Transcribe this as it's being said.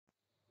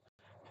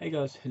Hey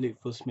guys, Luke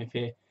Smith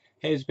here.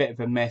 Here's a bit of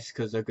a mess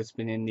because I've just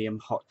been in the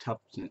hot tub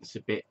and it's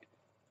a bit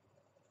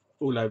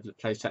all over the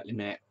place at the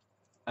minute.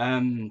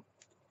 Um,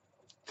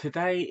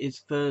 Today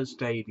is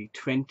Thursday, the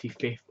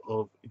 25th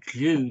of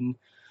June,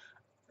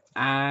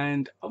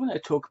 and I want to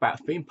talk about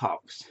theme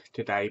parks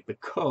today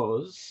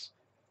because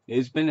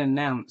it's been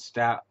announced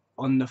that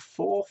on the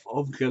 4th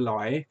of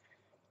July,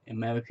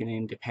 American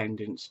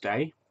Independence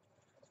Day,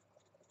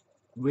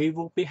 we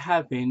will be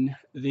having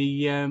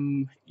the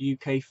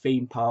UK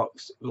theme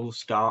parks will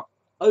start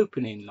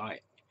opening,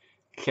 like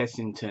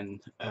Kensington,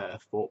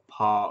 Fort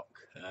Park,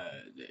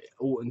 the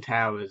Alton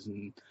Towers,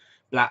 and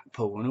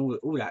Blackpool, and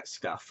all that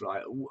stuff.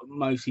 Like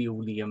mostly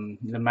all the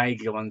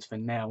major ones for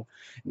now.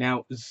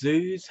 Now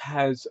zoos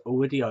has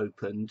already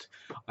opened.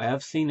 I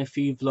have seen a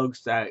few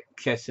vlogs that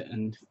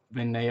Kensington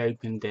when they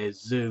opened their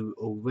zoo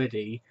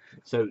already.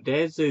 So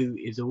their zoo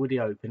is already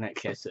open at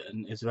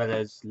Kensington, as well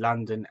as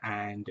London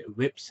and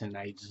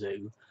Whipsnade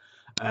Zoo.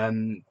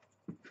 Um,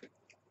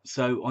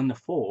 so on the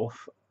 4th,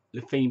 the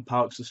theme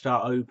parks will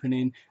start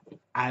opening,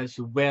 as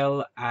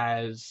well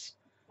as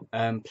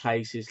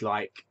places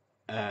like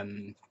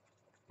um,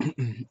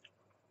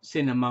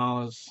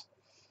 cinemas,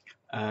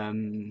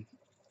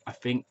 I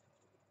think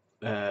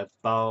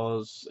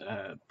bars,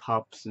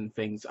 pubs and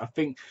things. I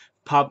think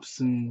pubs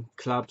and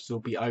clubs will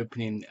be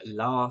opening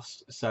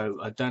last, so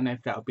I don't know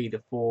if that'll be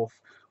the 4th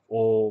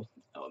or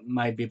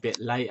maybe a bit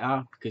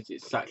later because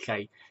it's such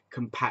a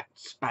compact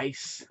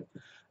space.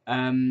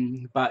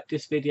 But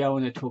this video I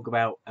want to talk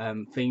about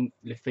the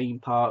theme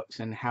parks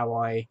and how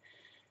I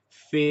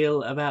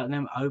feel about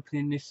them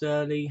opening this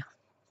early.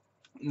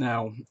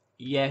 Now,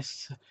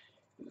 yes,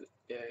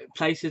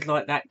 places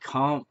like that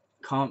can't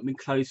be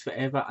closed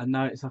forever. I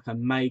know it's like a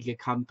major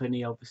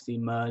company. Obviously,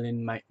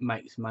 Merlin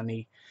makes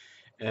money,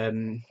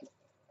 um,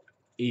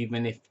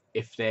 even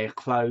if they're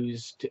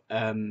closed.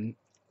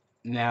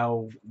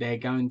 Now they're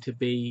going to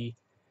be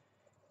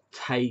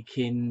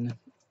taking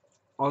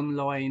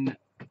online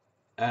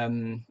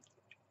um,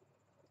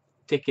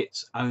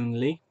 tickets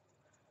only,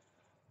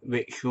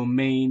 which will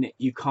mean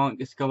you can't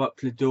just go up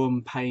to the door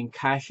and pay in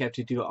cash. You have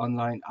to do it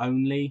online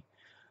only.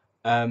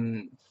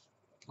 So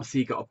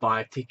you got to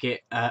buy a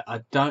ticket.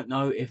 I don't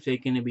know if they're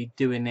going to be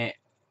doing it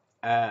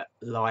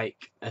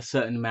like a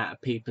certain amount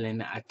of people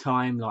in at a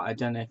time. Like I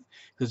don't know,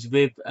 because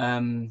we've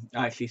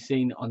actually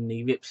seen on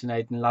the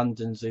Whipsnade and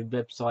London Zoo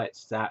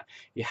websites that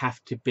you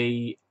have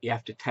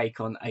to take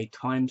on a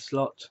time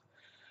slot.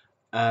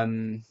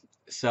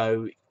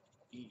 So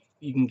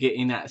you can get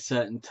in at a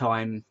certain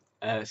time.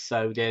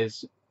 So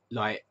there's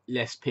like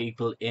less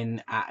people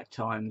in at a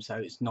time, so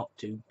it's not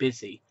too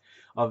busy.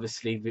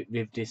 Obviously,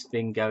 with this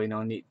thing going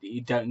on,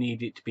 you don't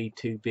need it to be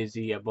too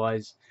busy,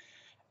 otherwise,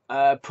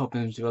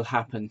 problems will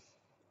happen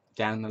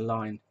down the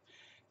line.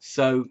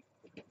 So,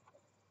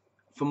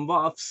 from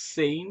what I've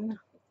seen,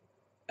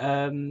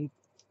 um,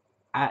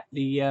 at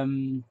the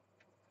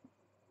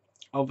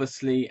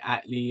obviously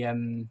at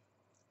the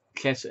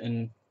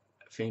Chesson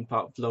theme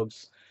park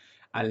vlogs,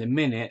 at the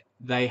minute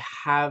they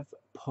have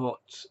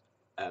put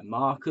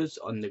markers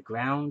on the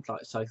ground,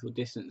 like social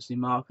distancing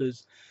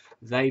markers.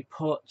 They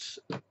put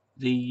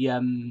the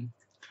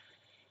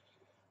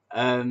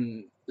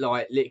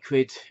like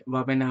liquid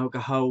rubbing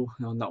alcohol,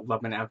 no, not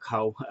rubbing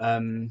alcohol,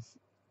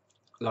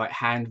 like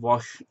hand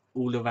wash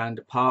all around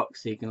the park,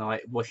 so you can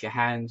like wash your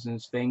hands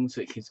and things,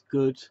 which is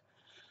good.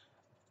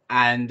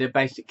 And they're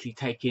basically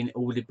taking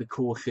all the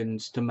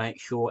precautions to make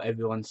sure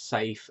everyone's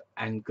safe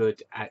and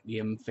good at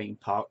the theme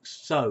parks.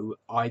 So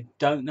I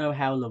don't know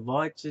how the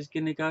rides is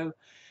gonna go.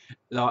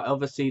 Like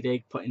obviously they're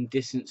putting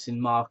distancing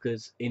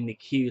markers in the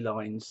queue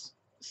lines,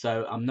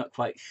 so I'm not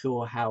quite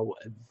sure how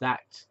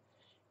that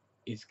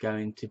is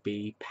going to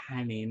be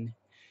panning,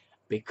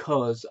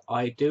 because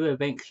I do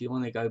eventually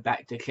want to go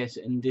back to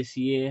Kensington this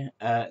year.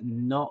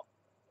 Not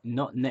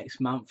next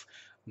month,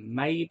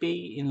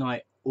 maybe in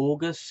like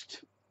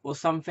August or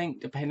something,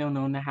 depending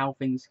on how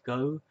things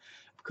go.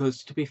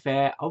 Because to be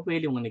fair, I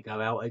really want to go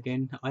out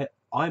again.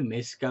 I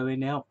miss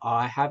going out.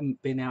 I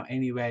haven't been out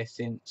anywhere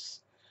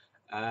since.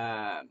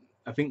 I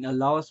think the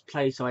last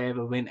place I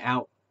ever went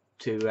out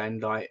to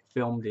and like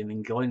filmed and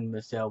enjoying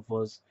myself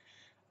was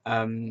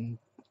um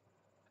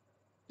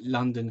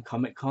London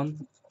Comic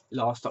Con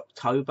last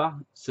October.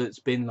 So it's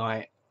been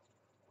like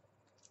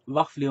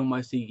roughly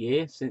almost a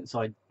year since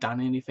I'd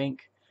done anything.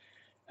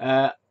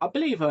 I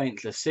believe I went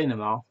to the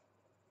cinema,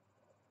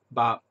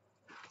 but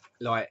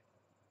like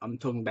I'm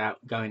talking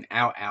about going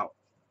out,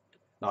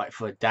 like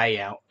for a day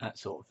out, that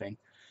sort of thing.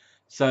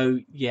 So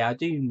yeah, I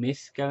do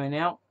miss going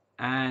out,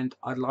 and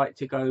I'd like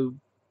to go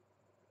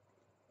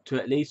to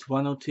at least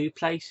one or two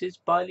places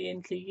by the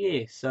end of the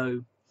year.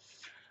 So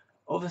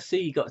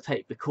obviously you got to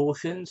take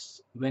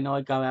precautions. When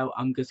I go out,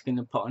 I'm just going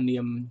to put on the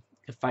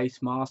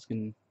face mask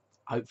and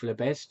hope for the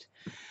best.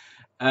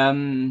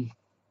 Um,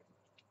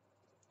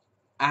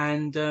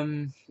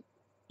 and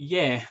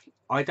yeah,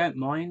 I don't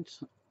mind.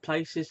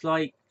 places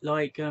like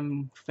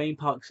theme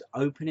parks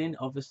opening,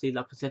 obviously,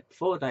 like I said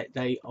before,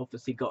 they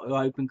obviously got to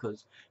open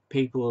because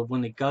people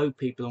want to go,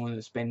 people want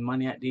to spend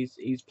money at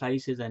these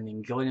places and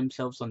enjoy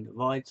themselves on the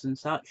rides and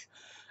such.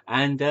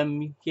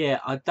 And yeah,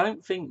 I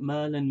don't think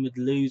Merlin would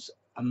lose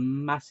a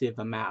massive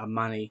amount of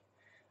money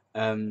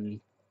um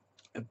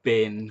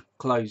being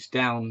closed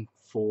down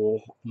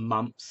for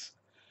months,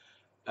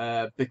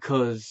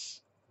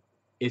 because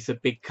it's a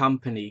big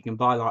company. You can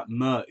buy like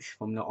merch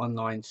from the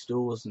online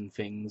stores and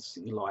things,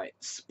 like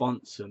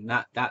sponsor them,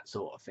 that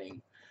sort of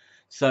thing.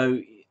 So,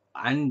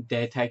 and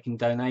they're taking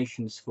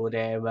donations for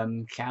their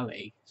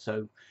charity.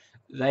 So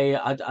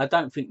I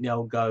don't think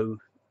they'll go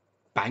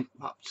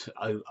bankrupt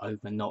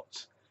over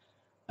not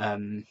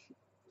um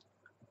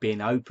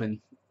being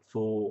open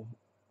for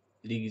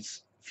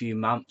these few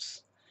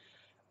months.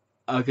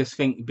 I just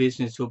think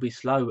business will be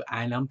slow,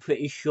 and I'm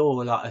pretty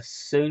sure like as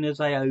soon as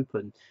they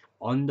open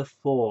on the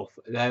 4th,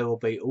 there will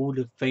be all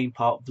the theme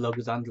park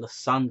vloggers under the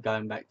sun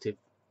going back to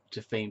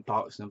theme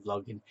parks and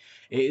vlogging.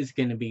 It is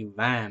going to be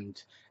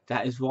rammed.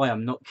 That is why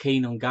I'm not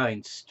keen on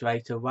going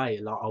straight away.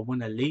 Like, I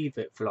want to leave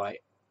it for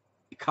like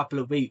a couple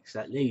of weeks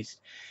at least,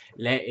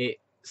 let it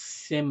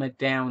simmer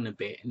down a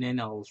bit, and then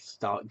I'll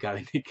start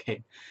going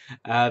again.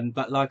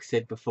 But like I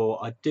said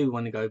before, I do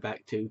want to go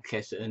back to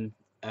Chesserton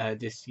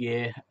this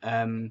year.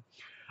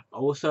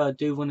 Also, I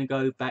do want to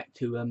go back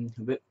to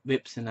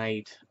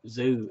Ripsonade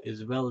Zoo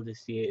as well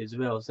this year as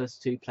well. So that's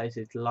two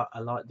places I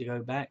like to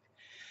go back.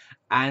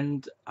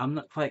 And I'm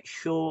not quite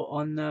sure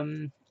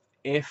on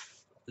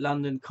if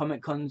London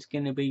Comic Con's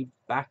going to be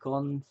back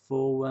on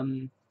for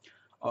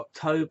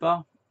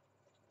October.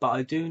 But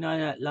I do know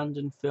that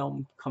London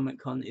Film Comic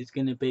Con is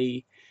going to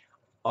be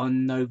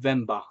on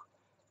November.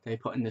 They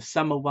put in the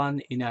summer one,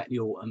 in at the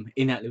autumn,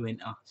 in at the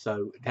winter.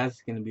 So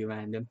that's going to be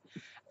random.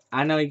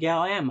 And yeah,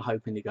 I am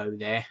hoping to go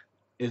there,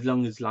 as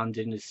long as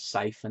London is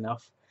safe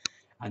enough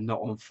and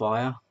not on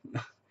fire.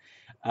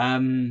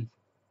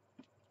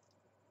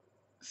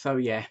 So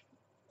yeah,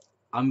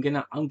 I'm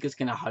just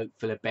gonna hope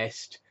for the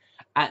best.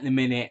 At the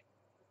minute,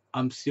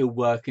 I'm still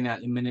working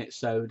at the minute,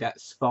 so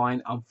that's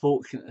fine.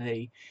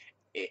 Unfortunately,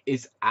 it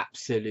is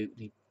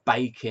absolutely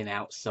baking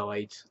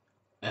outside.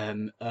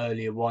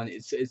 Earlier on,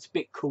 it's a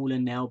bit cooler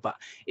now, but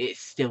it's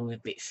still a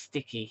bit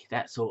sticky,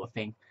 that sort of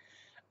thing.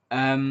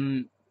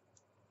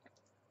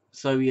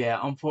 So yeah,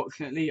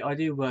 unfortunately I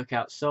do work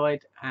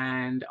outside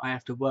and I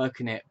have to work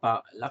in it,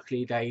 but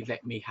luckily they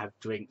let me have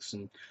drinks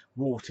and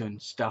water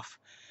and stuff.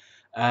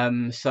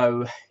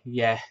 So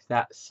yeah,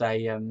 that's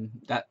a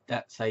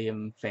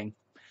thing.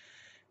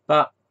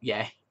 But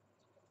yeah,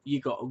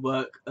 you got to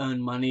work,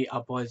 earn money,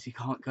 otherwise you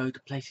can't go to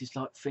places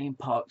like theme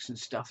parks and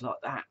stuff like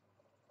that.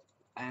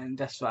 And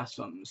that's what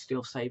I'm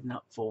still saving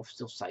up for.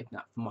 Still saving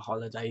up for my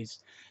holidays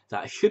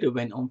that I should have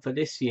went on for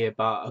this year,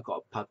 but I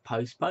got to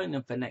postpone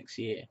them for next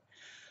year.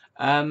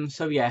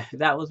 So yeah,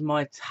 that was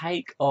my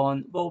take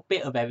on, well, a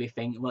bit of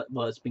everything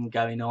what's been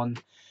going on,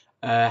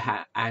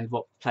 and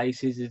what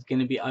places is going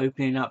to be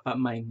opening up, but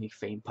mainly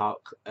theme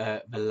park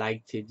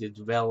related as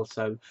well.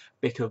 So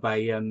bit of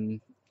a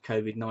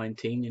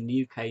COVID-19 in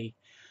the UK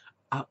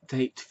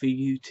update for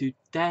you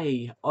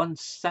today. On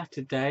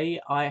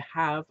Saturday, I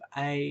have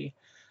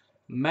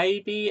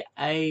maybe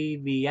a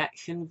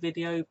reaction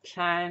video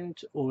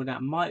planned, or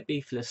that might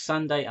be for the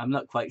Sunday. I'm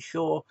not quite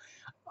sure.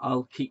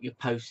 I'll keep you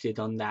posted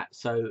on that.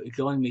 So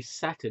join me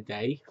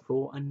Saturday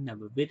for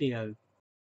another video.